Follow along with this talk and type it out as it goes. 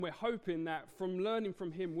We're hoping that from learning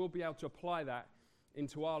from him, we'll be able to apply that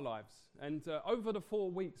into our lives. And over the 4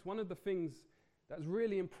 weeks, one of the things that's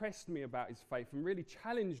really impressed me about his faith and really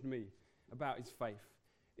challenged me about his faith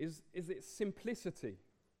is its simplicity.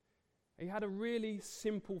 He had a really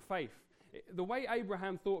simple faith. The way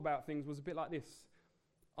Abraham thought about things was a bit like this.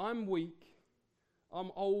 I'm weak,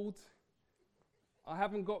 I'm old, I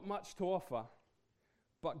haven't got much to offer,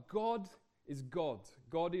 but God is God.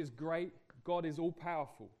 God is great, God is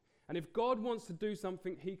all-powerful. And if God wants to do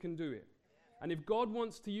something, he can do it. And if God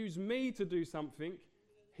wants to use me to do something,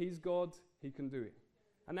 he's God, he can do it.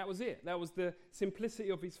 And that was it. That was the simplicity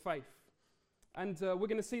of his faith. And we're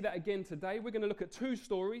going to see that again today. We're going to look at 2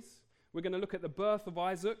 stories. We're going to look at the birth of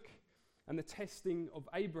Isaac and the testing of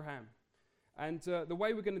Abraham. And the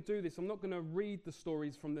way we're going to do this, I'm not going to read the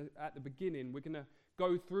stories at the beginning. We're going to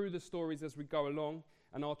go through the stories as we go along,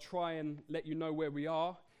 and I'll try and let you know where we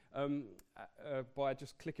are by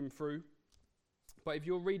just clicking through. But if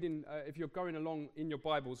you're going along in your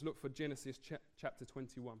Bibles, look for Genesis chapter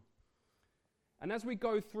 21. And as we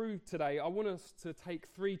go through today, I want us to take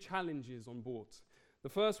 3 challenges on board. The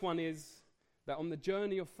first one is that on the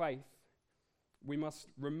journey of faith, we must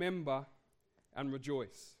remember and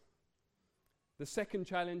rejoice. The second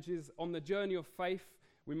challenge is on the journey of faith,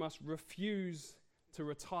 we must refuse to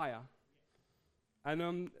retire.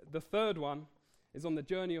 And the third one is on the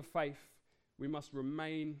journey of faith, we must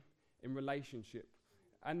remain in relationship.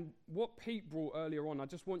 And what Pete brought earlier on, I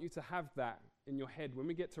just want you to have that in your head. When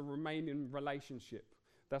we get to remain in relationship,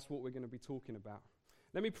 that's what we're going to be talking about.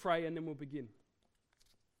 Let me pray and then we'll begin.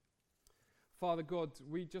 Father God,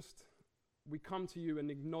 we come to you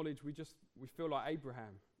and acknowledge we feel like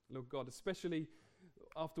Abraham, Lord God, especially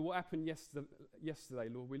after what happened yesterday,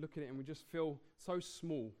 Lord. We look at it and we just feel so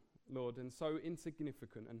small, Lord, and so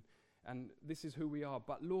insignificant, and this is who we are.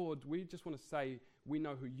 But Lord, we just want to say we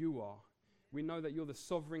know who you are. We know that you're the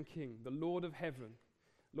sovereign King, the Lord of heaven,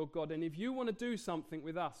 Lord God. And if you want to do something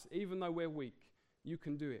with us, even though we're weak, you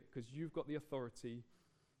can do it because you've got the authority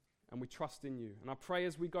and we trust in you. And I pray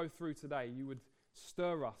as we go through today, you would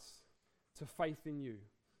stir us to faith in you,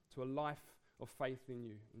 to a life of faith in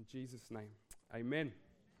you. In Jesus' name, amen.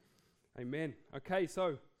 Amen. Okay,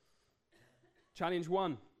 so challenge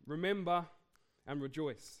 1, remember and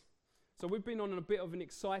rejoice. So we've been on a bit of an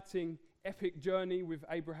exciting, epic journey with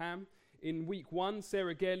Abraham. In week 1,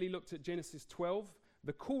 Sarah Garely looked at Genesis 12,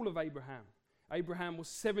 the call of Abraham. Abraham was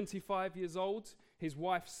 75 years old. His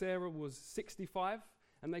wife Sarah was 65,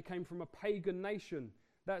 and they came from a pagan nation.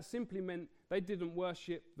 That simply meant they didn't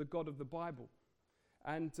worship the God of the Bible.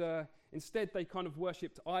 And instead, they kind of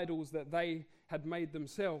worshipped idols that they had made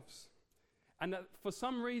themselves. And for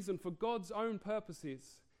some reason, for God's own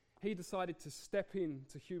purposes, he decided to step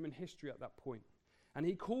into human history at that point. And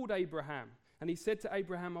he called Abraham, and he said to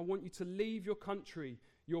Abraham, I want you to leave your country,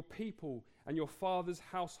 your people, and your father's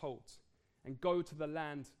household, and go to the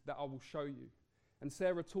land that I will show you. And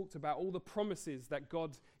Sarah talked about all the promises that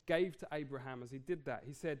God gave to Abraham as he did that.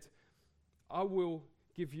 He said, I will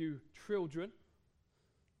give you children,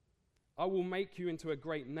 I will make you into a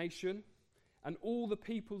great nation, and all the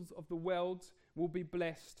peoples of the world will be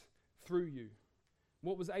blessed through you.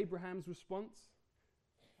 What was Abraham's response?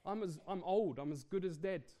 I'm old, I'm as good as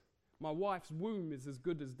dead. My wife's womb is as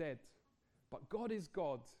good as dead. But God is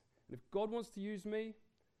God. And if God wants to use me,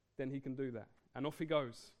 then he can do that. And off he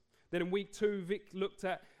goes. Then in week 2, Vic looked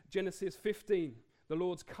at Genesis 15, the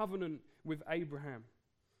Lord's covenant with Abraham.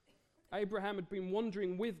 Abraham had been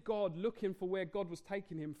wandering with God, looking for where God was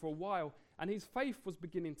taking him for a while, and his faith was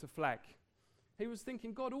beginning to flag. He was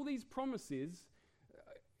thinking, God, all these promises,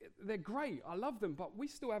 they're great, I love them, but we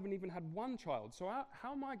still haven't even had one child, so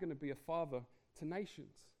how am I going to be a father to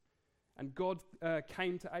nations? And God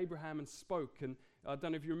came to Abraham and spoke, and I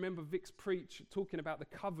don't know if you remember Vic's preach talking about the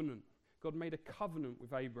covenant. God made a covenant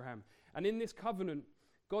with Abraham, and in this covenant,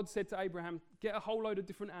 God said to Abraham, get a whole load of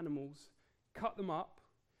different animals, cut them up,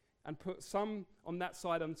 and put some on that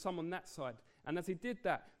side and some on that side. And as he did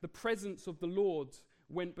that, the presence of the Lord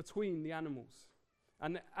went between the animals.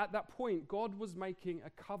 And at that point, God was making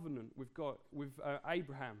a covenant with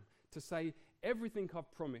Abraham to say, everything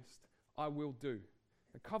I've promised, I will do.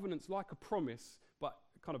 A covenant's like a promise, but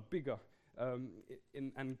kind of bigger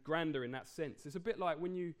and grander in that sense. It's a bit like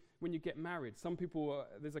when you get married. Some people,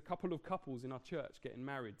 there's a couple of couples in our church getting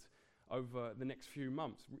married over the next few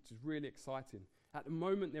months, which is really exciting. At the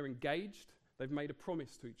moment they're engaged, they've made a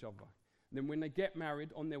promise to each other. And then when they get married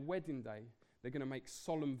on their wedding day, they're going to make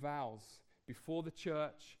solemn vows before the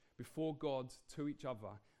church, before God, to each other.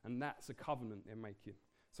 And that's a covenant they're making.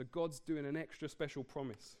 So God's doing an extra special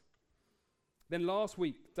promise. Then last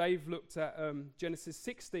week, Dave looked at Genesis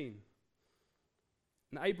 16.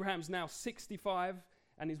 And Abraham's now 65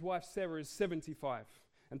 and his wife Sarah is 75.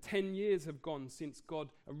 And 10 years have gone since God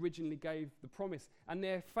originally gave the promise. And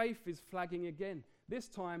their faith is flagging again. This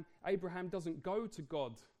time, Abraham doesn't go to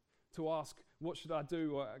God to ask, what should I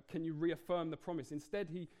do? Or can you reaffirm the promise? Instead,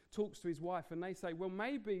 he talks to his wife and they say, well,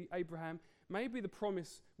 maybe, Abraham, maybe the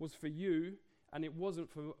promise was for you and it wasn't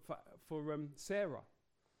for Sarah.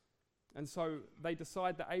 And so they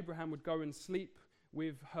decide that Abraham would go and sleep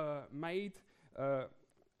with her maid,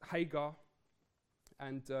 Hagar,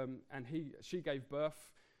 and she gave birth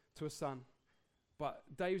to a son. But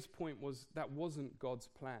Dave's point was that wasn't God's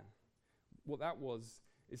plan. What that was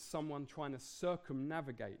is someone trying to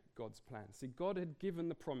circumnavigate God's plan. See, God had given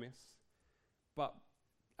the promise, but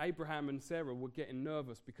Abraham and Sarah were getting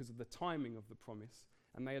nervous because of the timing of the promise,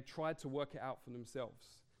 and they had tried to work it out for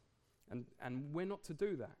themselves. And we're not to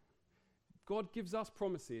do that. God gives us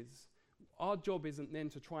promises. Our job isn't then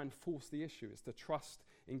to try and force the issue. It's to trust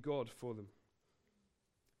in God for them.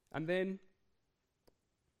 And then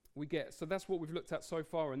so that's what we've looked at so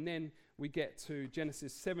far. And then we get to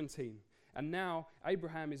Genesis 17. And now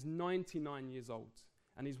Abraham is 99 years old.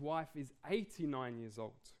 And his wife is 89 years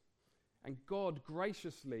old. And God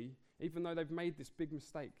graciously, even though they've made this big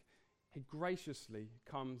mistake, he graciously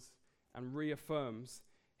comes and reaffirms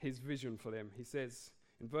his vision for them. He says,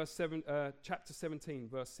 in chapter 17,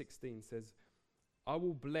 verse 16 says, I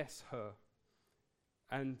will bless her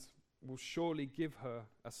and will surely give her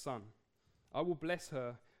a son. I will bless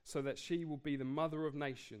her so that she will be the mother of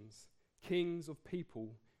nations. Kings of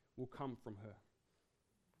people will come from her.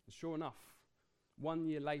 And sure enough, 1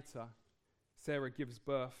 year later, Sarah gives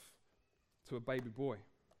birth to a baby boy.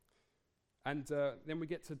 And then we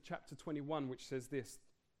get to chapter 21, which says this.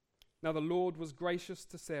 Now the Lord was gracious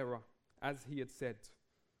to Sarah, as he had said.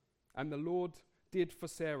 And the Lord did for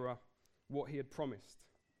Sarah what he had promised.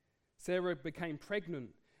 Sarah became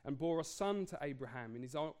pregnant and bore a son to Abraham in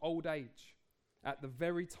his old age, at the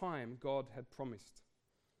very time God had promised.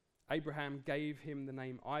 Abraham gave him the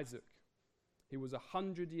name Isaac. He was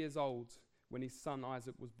 100 years old when his son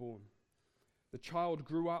Isaac was born. The child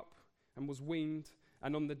grew up and was weaned,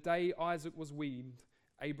 and on the day Isaac was weaned,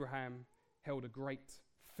 Abraham held a great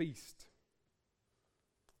feast.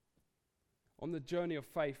 On the journey of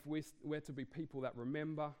faith, we're to be people that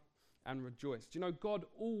remember and rejoice. Do you know, God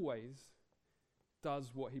always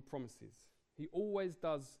does what he promises. He always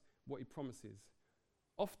does what he promises.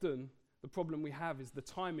 Often, the problem we have is the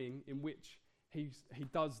timing in which he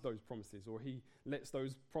does those promises, or he lets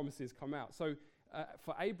those promises come out. So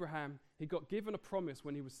for Abraham, he got given a promise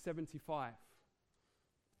when he was 75.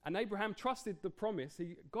 And Abraham trusted the promise.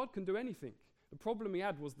 God can do anything. The problem he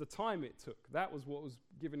had was the time it took. That was what was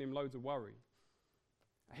giving him loads of worry.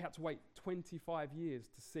 He had to wait 25 years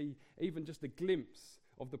to see even just a glimpse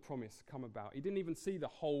of the promise come about. He didn't even see the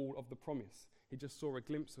whole of the promise. He just saw a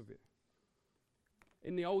glimpse of it.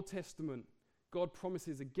 In the Old Testament, God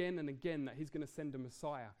promises again and again that he's going to send a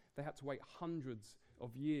Messiah. They had to wait hundreds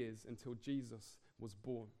of years until Jesus was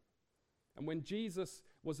born. And when Jesus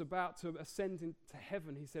was about to ascend into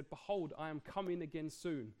heaven, he said, behold, I am coming again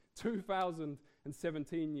soon.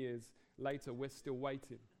 2017 years later, we're still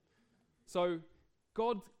waiting. So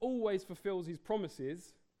God always fulfills his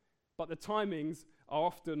promises, but the timings are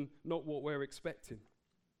often not what we're expecting.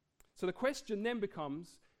 So the question then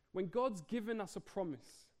becomes, when God's given us a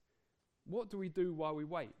promise, what do we do while we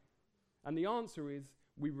wait? And the answer is,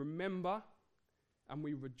 we remember and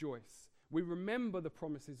we rejoice. We remember the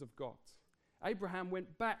promises of God. Abraham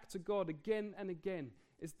went back to God again and again.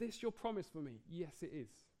 Is this your promise for me? Yes, it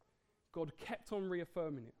is. God kept on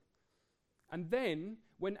reaffirming it. And then,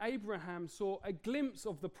 when Abraham saw a glimpse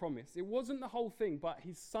of the promise, it wasn't the whole thing, but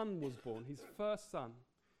his son was born, his first son,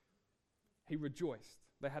 he rejoiced.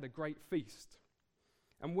 They had a great feast.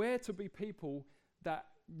 And we're to be people that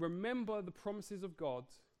remember the promises of God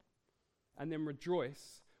and then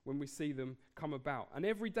rejoice when we see them come about. And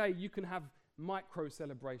every day you can have micro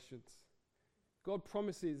celebrations. God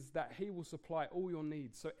promises that he will supply all your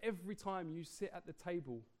needs. So every time you sit at the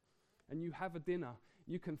table and you have a dinner,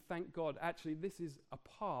 you can thank God. Actually, this is a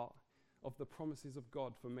part of the promises of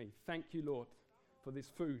God for me. Thank you, Lord, for this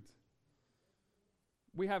food.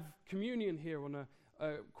 We have communion here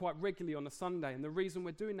quite regularly on a Sunday, and the reason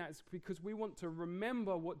we're doing that is because we want to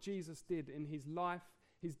remember what Jesus did in his life,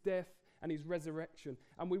 his death, and his resurrection,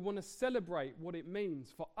 and we want to celebrate what it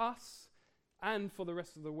means for us and for the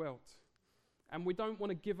rest of the world. And we don't want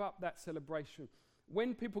to give up that celebration.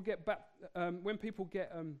 When people become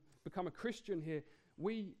a Christian here,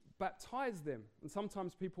 we baptize them. And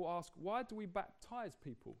sometimes people ask, why do we baptize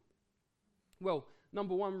people? Well,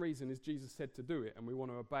 number one reason is Jesus said to do it, and we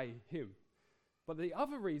want to obey him. But the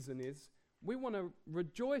other reason is we want to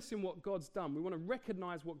rejoice in what God's done. We want to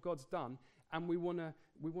recognize what God's done, and we want to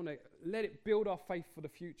let it build our faith for the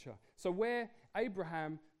future. So where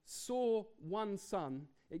Abraham saw one son,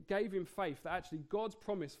 it gave him faith that actually God's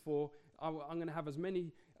promise for, I'm going to have as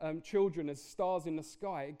many children as stars in the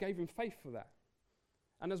sky, it gave him faith for that.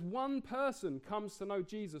 And as one person comes to know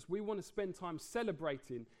Jesus, we want to spend time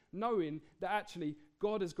celebrating, knowing that actually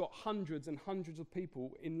God has got hundreds and hundreds of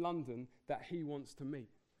people in London that he wants to meet.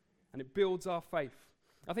 And it builds our faith.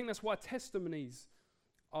 I think that's why testimonies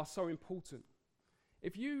are so important.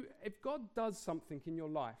 If God does something in your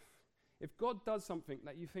life, if God does something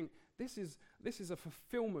that you think, this is a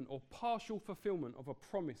fulfillment or partial fulfillment of a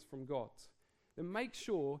promise from God, then make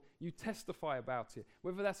sure you testify about it.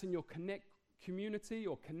 Whether that's in your Connect community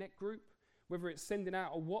or Connect group, whether it's sending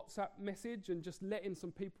out a WhatsApp message and just letting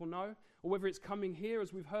some people know, or whether it's coming here,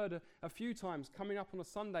 as we've heard a few times, coming up on a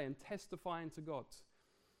Sunday and testifying to God.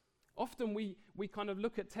 Often we kind of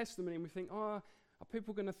look at testimony and we think, are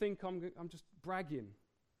people going to think I'm just bragging?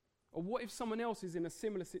 Or what if someone else is in a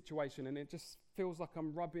similar situation and it just feels like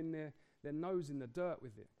I'm rubbing their nose in the dirt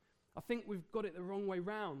with it? I think we've got it the wrong way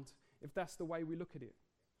round if that's the way we look at it.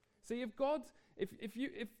 See,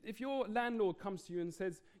 if your landlord comes to you and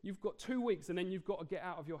says, you've got 2 weeks and then you've got to get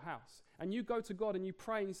out of your house, and you go to God and you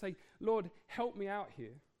pray and you say, Lord, help me out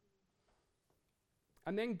here,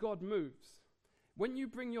 and then God moves. When you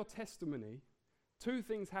bring your testimony, two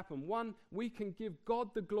things happen. One, we can give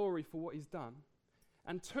God the glory for what he's done.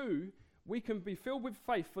 And two, we can be filled with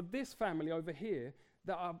faith for this family over here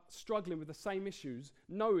that are struggling with the same issues,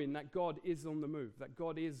 knowing that God is on the move, that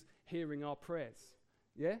God is hearing our prayers.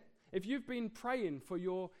 Yeah? If you've been praying for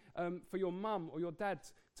your mum or your dad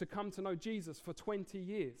to come to know Jesus for 20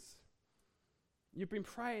 years, you've been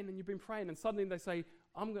praying and suddenly they say,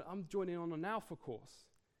 I'm joining on an Alpha course,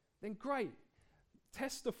 then great.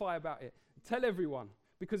 Testify about it. Tell everyone,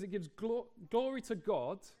 because it gives glory to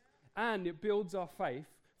God and it builds our faith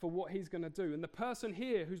for what he's going to do. And the person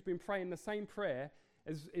here who's been praying the same prayer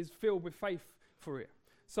is filled with faith for it.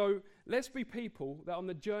 So let's be people that on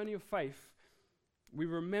the journey of faith, we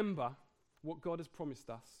remember what God has promised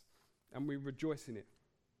us and we rejoice in it.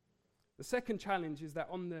 The second challenge is that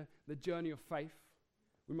on the journey of faith,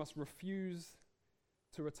 we must refuse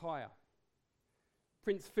to retire.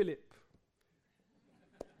 Prince Philip,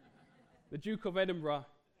 the Duke of Edinburgh,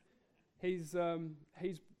 he's said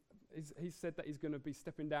that he's going to be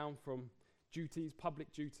stepping down from duties,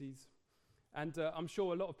 public duties. And I'm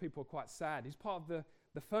sure a lot of people are quite sad. He's part of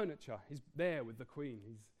the furniture. He's there with the Queen.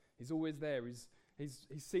 He's always there. He's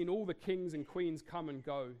seen all the kings and queens come and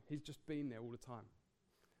go. He's just been there all the time.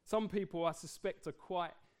 Some people, I suspect, are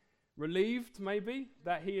quite relieved, maybe,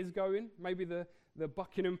 that he is going. Maybe the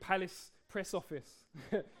Buckingham Palace press office.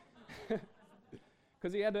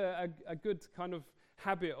 Because he had a good kind of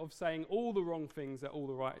habit of saying all the wrong things at all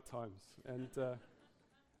the right times. And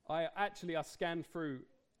I scanned through,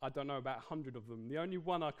 I don't know, about 100 of them. The only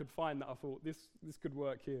one I could find that I thought this could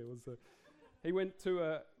work here was he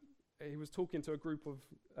was talking to a group of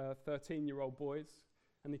 13-year-old boys,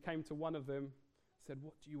 and he came to one of them, said,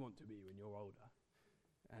 "What do you want to be when you're older?"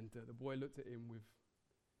 And the boy looked at him with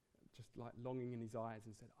just like longing in his eyes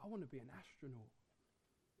and said, "I want to be an astronaut."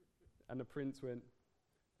 And the prince went,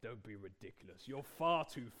 "Don't be ridiculous. You're far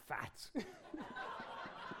too fat."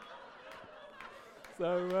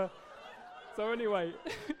 So anyway,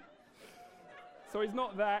 so he's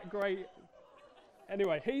not that great.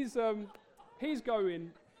 Anyway, he's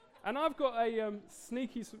going, and I've got a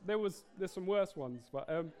sneaky. There's some worse ones, but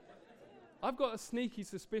I've got a sneaky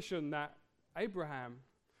suspicion that Abraham,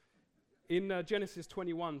 in Genesis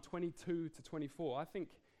 21, 22 to 24, I think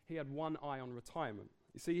he had one eye on retirement.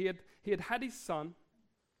 You see, he had his son.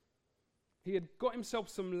 He had got himself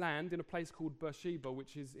some land in a place called Beersheba,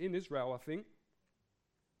 which is in Israel, I think.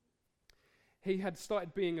 He had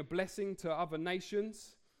started being a blessing to other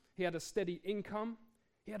nations. He had a steady income.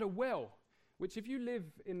 He had a well, which if you live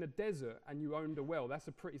in the desert and you owned a well, that's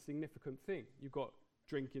a pretty significant thing. You've got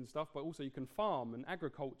drinking stuff, but also you can farm and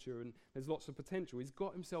agriculture, and there's lots of potential. He's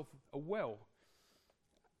got himself a well,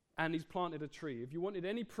 and he's planted a tree. If you wanted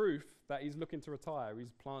any proof that he's looking to retire,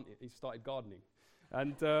 he's started gardening.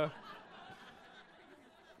 And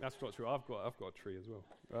that's not true. I've got a tree as well.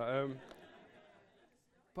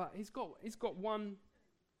 But he's got one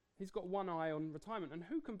eye on retirement, and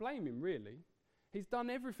who can blame him, really? He's done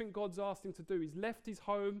everything God's asked him to do. He's left his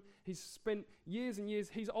home. He's spent years and years.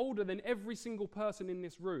 He's older than every single person in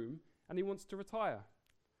this room, and he wants to retire.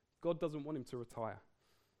 God doesn't want him to retire.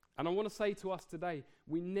 And I want to say to us today,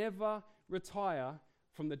 we never retire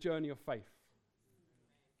from the journey of faith.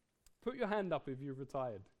 Put your hand up if you've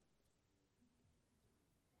retired.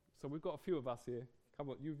 So we've got a few of us here. Come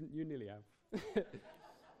on, you nearly have.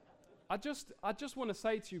 I just want to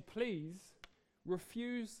say to you, please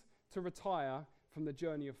refuse to retire from the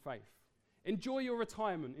journey of faith. Enjoy your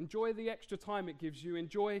retirement. Enjoy the extra time it gives you.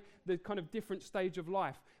 Enjoy the kind of different stage of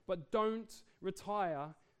life. But don't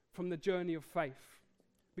retire from the journey of faith.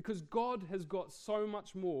 Because God has got so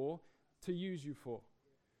much more to use you for.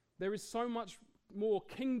 There is so much more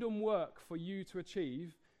kingdom work for you to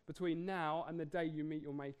achieve between now and the day you meet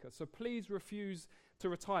your Maker. So please refuse to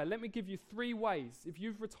retire. Let me give you 3 ways, if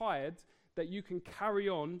you've retired, that you can carry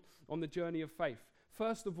on the journey of faith.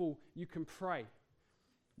 First of all, you can pray.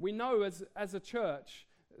 We know as a church,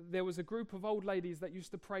 there was a group of old ladies that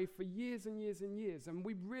used to pray for years and years and years, and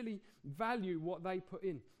we really value what they put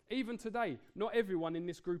in. Even today, not everyone in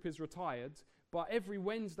this group is retired, but every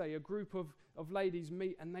Wednesday a group of ladies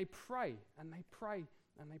meet and they pray, and they pray,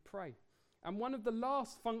 and they pray. And one of the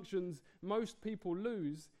last functions most people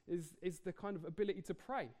lose is the kind of ability to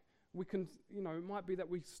pray. We can, it might be that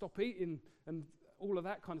we stop eating and all of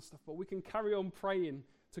that kind of stuff, but we can carry on praying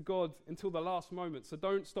to God until the last moment, so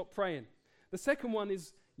don't stop praying. The second one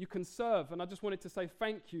is you can serve, and I just wanted to say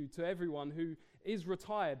thank you to everyone who is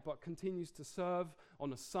retired but continues to serve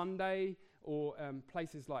on a Sunday or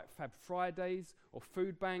places like Fab Fridays or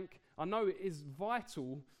Food Bank. I know it is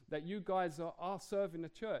vital that you guys are serving the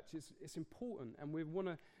church. It's important, and we want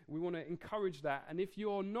to encourage that. And if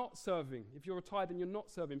you're not serving, if you're retired and you're not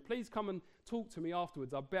serving, please come and talk to me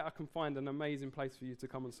afterwards. I bet I can find an amazing place for you to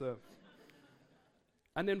come and serve.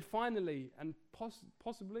 And then finally, and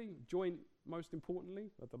possibly joint most importantly,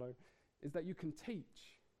 I don't know, is that you can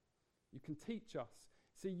teach. You can teach us.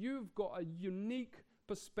 See, you've got a unique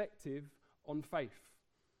perspective on faith.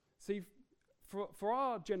 See, for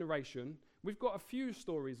our generation, we've got a few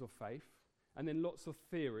stories of faith and then lots of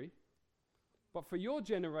theory. But for your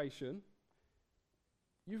generation,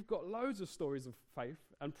 you've got loads of stories of faith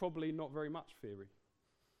and probably not very much theory.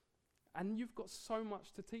 And you've got so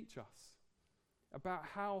much to teach us about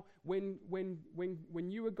how when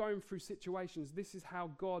you were going through situations, this is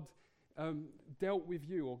how God dealt with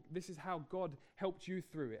you, or this is how God helped you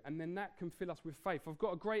through it. And then that can fill us with faith. I've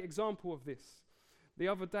got a great example of this. The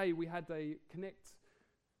other day we had a Connect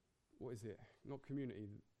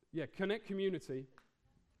Community.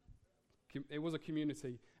 It was a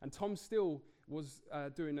community. And Tom Still was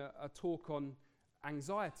doing a talk on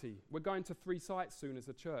anxiety. We're going to 3 sites soon as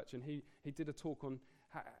a church, and he did a talk on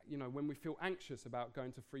when we feel anxious about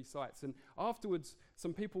going to 3 sites. And afterwards,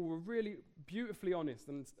 some people were really beautifully honest,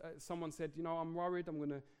 and someone said, I'm worried I'm going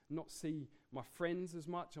to not see my friends as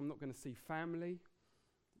much, I'm not going to see family,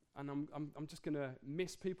 and I'm just going to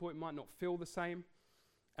miss people. It might not feel the same.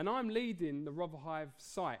 And I'm leading the Rotherhithe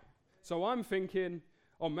site. So I'm thinking,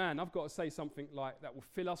 oh man, I've got to say something like that will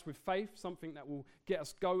fill us with faith, something that will get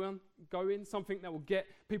us going, something that will get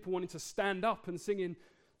people wanting to stand up and singing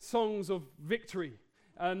songs of victory.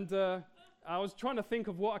 And I was trying to think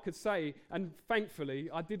of what I could say, and thankfully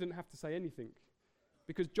I didn't have to say anything,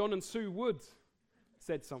 because John and Sue Wood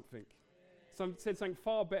said something. Said something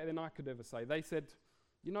far better than I could ever say. They said,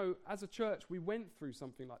 as a church, we went through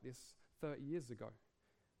something like this 30 years ago,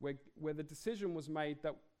 where the decision was made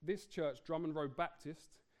that this church, Drummond Road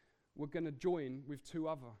Baptist, were going to join with 2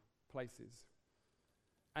 other places.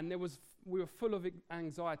 And we were full of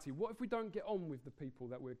anxiety. What if we don't get on with the people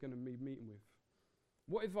that we're going to be meeting with?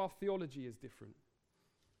 What if our theology is different?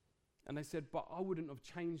 And they said, but I wouldn't have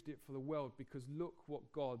changed it for the world, because look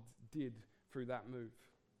what God did through that move.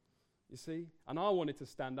 You see? And I wanted to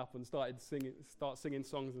stand up and start singing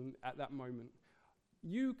songs at that moment.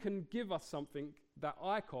 You can give us something that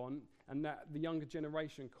I can't and that the younger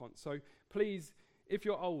generation can't. So please, if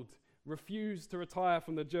you're old, refuse to retire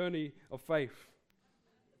from the journey of faith.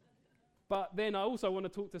 But then I also want to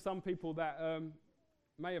talk to some people that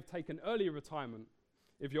may have taken early retirement.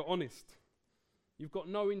 If you're honest, you've got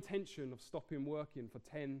no intention of stopping working for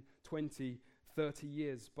 10, 20, 30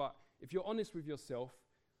 years. But if you're honest with yourself,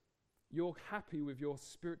 you're happy with your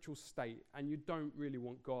spiritual state and you don't really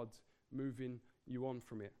want God moving you on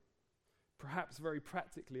from it. Perhaps very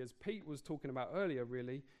practically, as Pete was talking about earlier,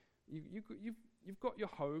 really, you've got your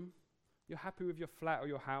home, you're happy with your flat or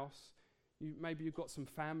your house. Maybe you've got some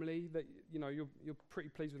family that you're pretty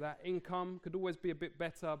pleased with that. Income could always be a bit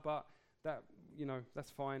better, but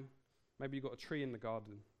that's fine. Maybe you've got a tree in the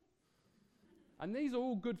garden. And these are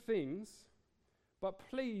all good things, but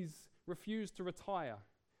please refuse to retire.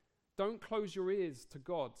 Don't close your ears to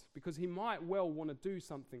God, because he might well want to do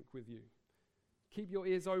something with you. Keep your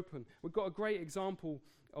ears open. We've got a great example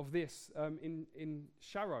of this in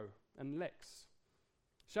Sharo and Lex.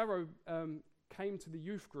 Sharo came to the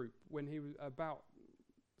youth group when he was about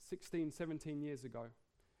 16, 17 years ago.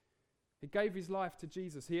 He gave his life to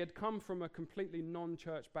Jesus. He had come from a completely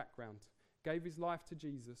non-church background, gave his life to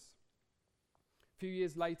Jesus. A few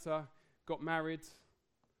years later, got married,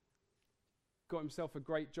 got himself a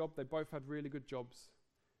great job. They both had really good jobs,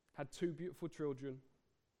 had 2 beautiful children,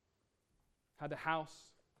 had a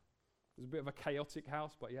house. It was a bit of a chaotic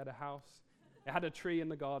house, but he had a house. It had a tree in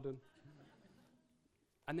the garden.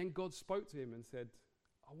 And then God spoke to him and said,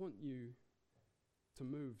 I want you to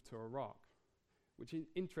move to Iraq, which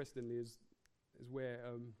interestingly is where,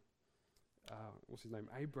 what's his name,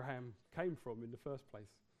 Abraham came from in the first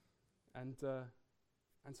place. And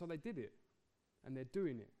so they did it, and they're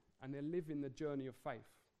doing it, and they're living the journey of faith.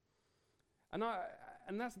 And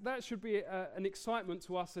that should be an excitement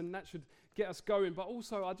to us, and that should get us going. But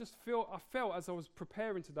also, I felt as I was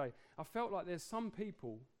preparing today, I felt like there's some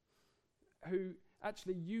people who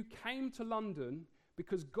actually you came to London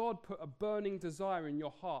because God put a burning desire in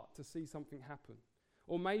your heart to see something happen.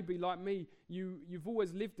 Or maybe, like me, you've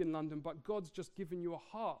always lived in London, but God's just given you a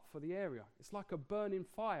heart for the area. It's like a burning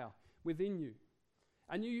fire within you.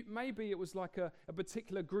 And maybe it was like a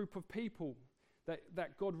particular group of people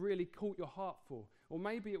that God really caught your heart for. Or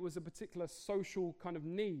maybe it was a particular social kind of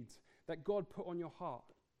need that God put on your heart.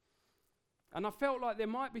 And I felt like there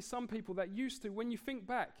might be some people that used to, when you think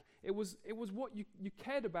back, it was what you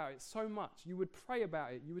cared about it so much. You would pray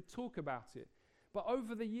about it, you would talk about it. But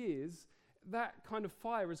over the years, that kind of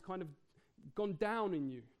fire has kind of gone down in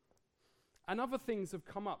you. And other things have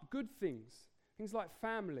come up, good things like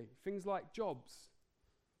family, things like jobs.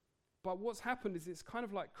 But what's happened is it's kind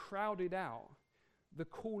of like crowded out the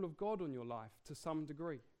call of God on your life to some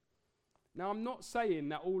degree. Now, I'm not saying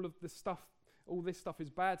that all this stuff is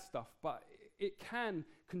bad stuff, but it can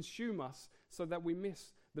consume us so that we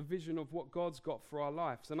miss the vision of what God's got for our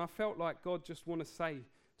lives. And I felt like God just want to say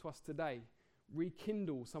to us today,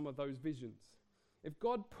 rekindle some of those visions. If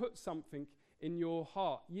God put something in your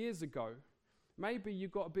heart years ago, maybe you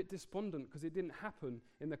got a bit despondent because it didn't happen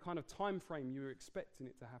in the kind of time frame you were expecting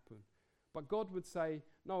it to happen. But God would say,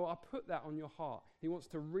 no, I put that on your heart. He wants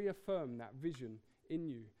to reaffirm that vision in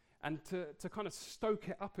you and to kind of stoke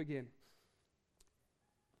it up again.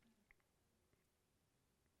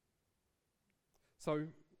 So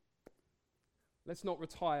let's not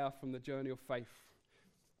retire from the journey of faith.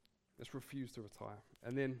 Let's refuse to retire.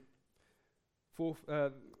 And then fourth,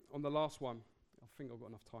 on the last one, I think I've got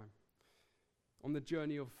enough time. On the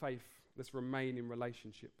journey of faith, let's remain in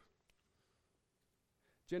relationship.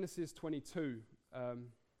 Genesis 22,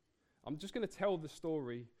 I'm just going to tell the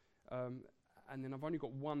story, and then I've only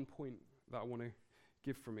got one point that I want to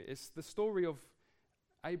give from it. It's the story of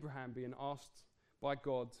Abraham being asked by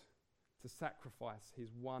God to sacrifice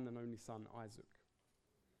his one and only son, Isaac.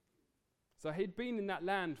 So he'd been in that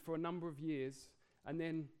land for a number of years, and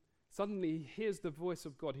then suddenly he hears the voice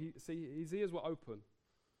of God. His ears were open.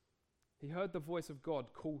 He heard the voice of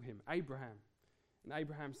God call him, Abraham. And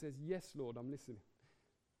Abraham says, yes, Lord, I'm listening.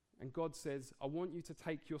 And God says, I want you to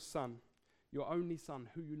take your son, your only son,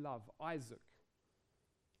 who you love, Isaac,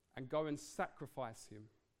 and go and sacrifice him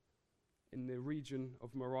in the region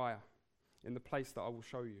of Moriah, in the place that I will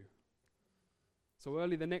show you. So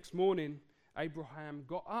early the next morning, Abraham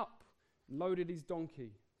got up, loaded his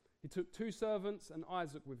donkey. He took 2 servants and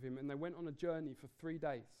Isaac with him, and they went on a journey for 3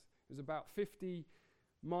 days. It was about 50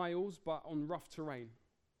 miles, but on rough terrain.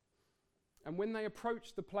 And when they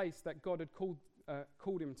approached the place that God had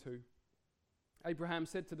called him to, Abraham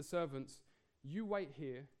said to the servants, you wait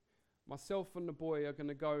here. Myself and the boy are going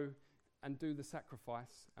to go and do the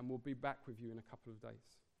sacrifice, and we'll be back with you in a couple of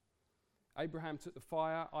days. Abraham took the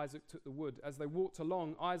fire, Isaac took the wood. As they walked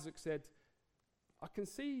along, Isaac said, I can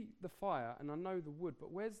see the fire and I know the wood,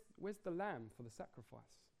 but where's the lamb for the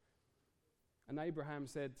sacrifice? And Abraham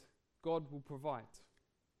said, God will provide.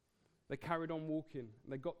 They carried on walking,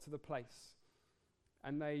 and they got to the place,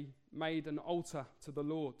 and they made an altar to the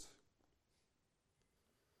Lord.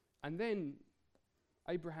 And then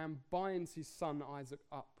Abraham binds his son Isaac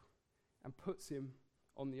up and puts him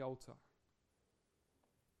on the altar.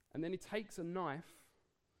 And then he takes a knife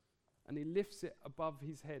and he lifts it above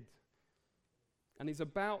his head. And he's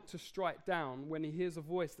about to strike down when he hears a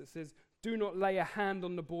voice that says, do not lay a hand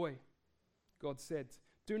on the boy. God said,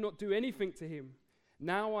 do not do anything to him.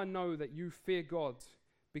 Now I know that you fear God,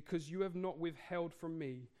 because you have not withheld from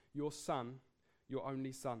me your son, your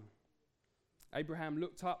only son. Abraham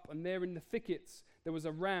looked up, and there in the thickets there was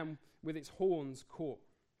a ram with its horns caught.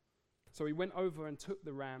 So he went over and took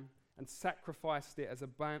the ram and sacrificed it as a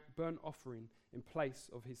burnt offering in place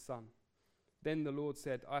of his son. Then the Lord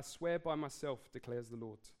said, I swear by myself, declares the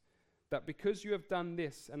Lord, that because you have done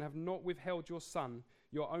this and have not withheld your son,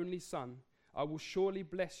 your only son, I will surely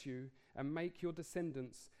bless you and make your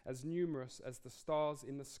descendants as numerous as the stars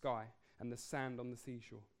in the sky and the sand on the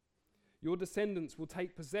seashore. Your descendants will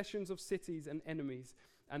take possessions of cities and enemies,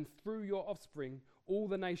 and through your offspring all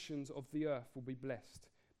the nations of the earth will be blessed,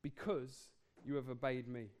 because you have obeyed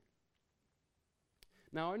me.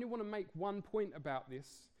 Now, I only want to make one point about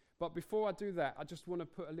this, but before I do that, I just want to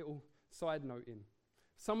put a little side note in.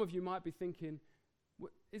 Some of you might be thinking,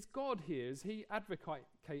 is God here? Is he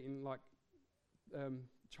advocating like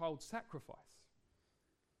child sacrifice?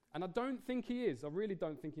 And I don't think he is. I really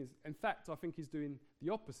don't think he is. In fact, I think he's doing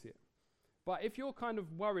the opposite. But if you're kind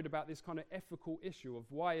of worried about this kind of ethical issue of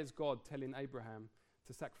why is God telling Abraham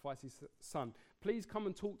to sacrifice his son, please come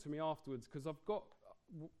and talk to me afterwards, because I've got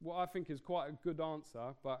what I think is quite a good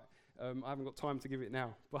answer, but I haven't got time to give it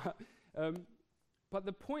now. But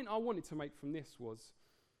the point I wanted to make from this was,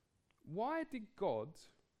 why did God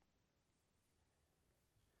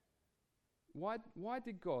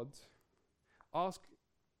ask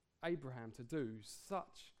Abraham to do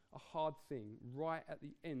such a hard thing right at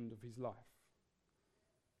the end of his life?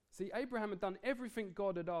 See, Abraham had done everything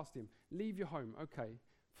God had asked him. Leave your home, okay.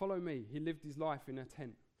 Follow me. He lived his life in a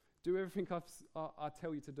tent. Do everything I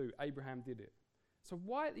tell you to do. Abraham did it. So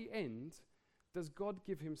why at the end does God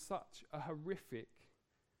give him such a horrific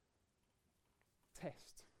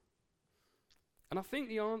test? And I think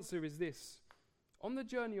the answer is this. On the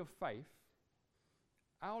journey of faith,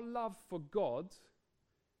 our love for God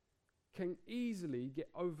can easily get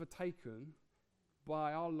overtaken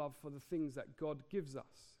by our love for the things that God gives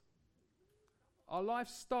us. Our life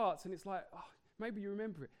starts and it's like, maybe you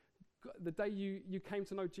remember it. The day you came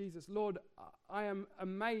to know Jesus, Lord, I am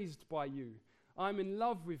amazed by you. I'm in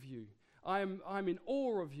love with you. I'm in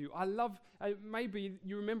awe of you. I love, maybe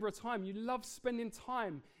you remember a time you loved spending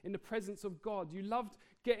time in the presence of God. You loved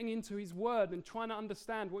getting into his word and trying to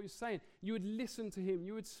understand what he's saying. You would listen to him.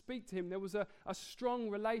 You would speak to him. There was a strong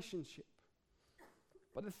relationship.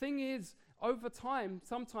 But the thing is, over time,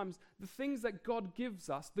 sometimes the things that God gives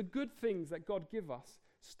us, the good things that God gives us,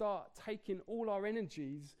 start taking all our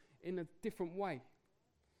energies in a different way.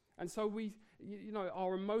 And so we,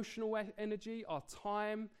 our emotional energy, our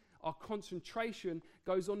time, our concentration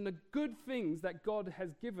goes on the good things that God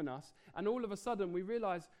has given us, and all of a sudden we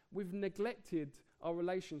realize we've neglected our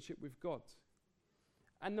relationship with God.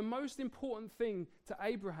 And the most important thing to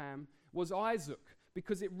Abraham was Isaac,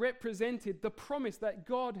 because it represented the promise that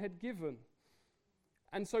God had given.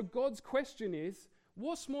 And so God's question is,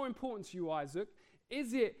 what's more important to you, Isaac?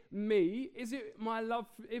 Is it me? Is it my love?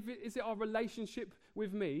 Is it our relationship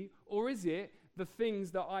with me? Or is it the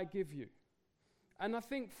things that I give you? And I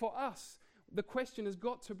think for us, the question has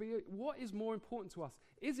got to be, what is more important to us?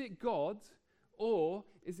 Is it God, or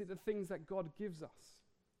is it the things that God gives us?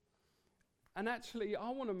 And actually, I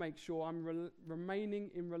want to make sure I'm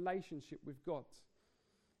remaining in relationship with God.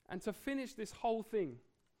 And to finish this whole thing,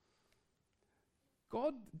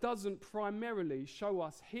 God doesn't primarily show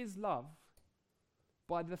us his love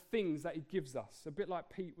by the things that he gives us, a bit like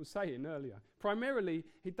Pete was saying earlier. Primarily,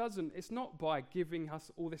 he doesn't. It's not by giving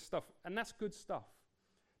us all this stuff, and that's good stuff.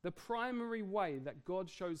 The primary way that God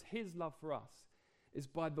shows his love for us is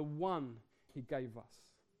by the one he gave us,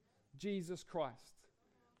 Jesus Christ,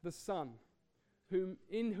 the Son,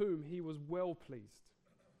 in whom he was well pleased.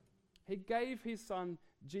 He gave his Son,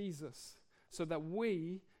 Jesus, so that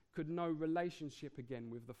we could know relationship again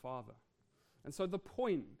with the Father. And so the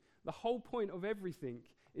whole point of everything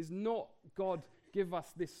is not, God, give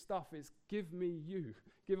us this stuff. It's give me you.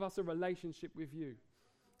 Give us a relationship with you.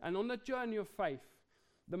 And on the journey of faith,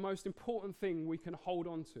 the most important thing we can hold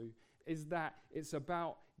on to is that it's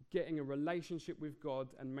about getting a relationship with God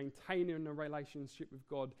and maintaining a relationship with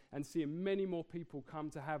God and seeing many more people come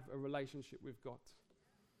to have a relationship with God.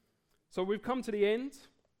 So we've come to the end.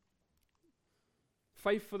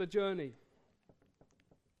 Faith for the journey.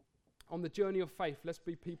 On the journey of faith, let's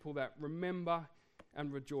be people that remember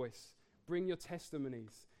and rejoice. Bring your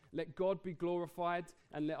testimonies. Let God be glorified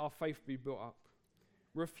and let our faith be built up.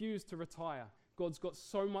 Refuse to retire. God's got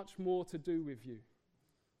so much more to do with you.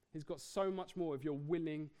 He's got so much more if you're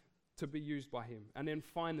willing to be used by him. And then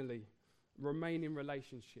finally, remain in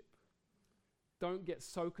relationship. Don't get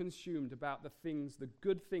so consumed about the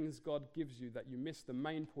good things God gives you, that you miss the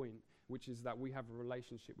main point, which is that we have a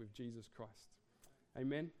relationship with Jesus Christ.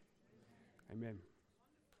 Amen? Amen.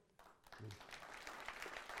 Amen.